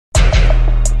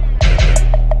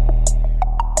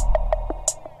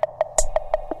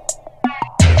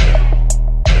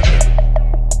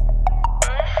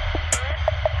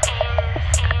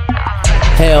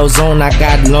L's on, I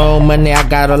got long money, I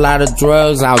got a lot of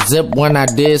drugs. I'll zip one, I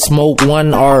did smoke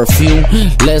one or a few.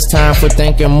 Less time for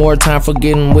thinking, more time for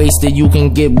getting wasted. You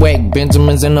can get whacked,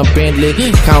 Benjamins in a Bentley.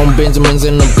 Count Benjamins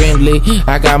in a Bentley.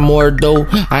 I got more dope,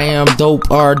 I am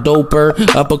dope or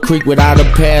doper. Up a creek without a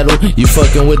paddle. You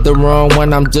fucking with the wrong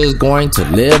one, I'm just going to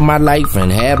live my life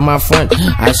and have my fun.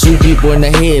 I shoot people in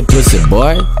the head, pussy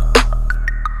boy.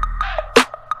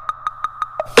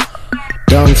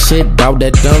 Dumb shit, bout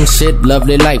that dumb shit,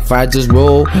 lovely life. I just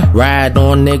roll, ride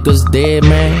on niggas dead,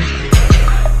 man.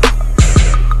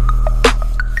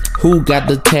 Who got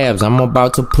the tabs? I'm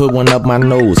about to put one up my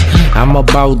nose. I'm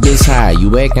about this high,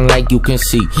 you acting like you can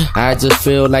see. I just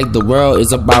feel like the world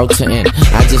is about to end.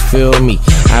 I just feel me.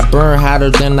 I burn hotter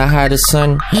than the hottest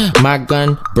sun. My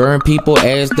gun burn people,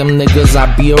 ask them niggas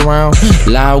I be around.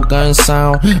 Loud gun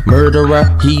sound,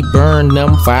 murderer, he burned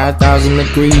them 5,000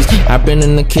 degrees. I been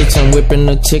in the kitchen whipping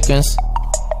the chickens.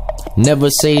 Never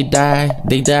say die,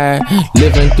 they die.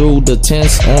 Living through the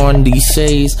tents on these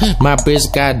shades. My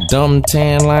bitch got dumb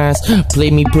tan lines. Play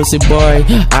me pussy boy,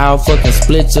 I'll fucking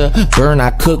split ya. Burn,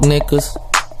 I cook niggas.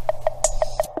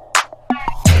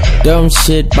 Dumb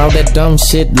shit, bout that dumb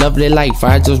shit, lovely life.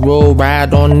 I just roll,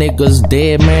 ride on niggas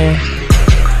dead, man.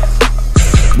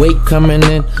 Weight coming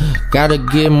in, gotta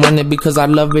get money because I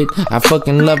love it, I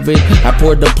fucking love it. I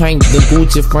poured the pint, the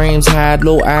Gucci frames, hide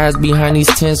low eyes behind these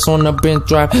tents on the bench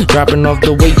dropping off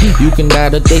the weight. You can die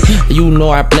today, you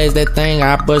know I blast that thing.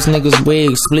 I bust niggas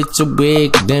wig, split your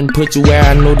wig, then put you where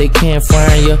I know they can't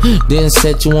find you, then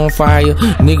set you on fire.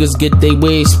 Niggas get they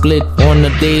wig split on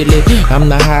the daily. I'm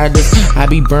the hottest, I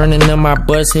be burning them, my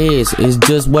bust heads, it's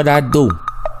just what I do.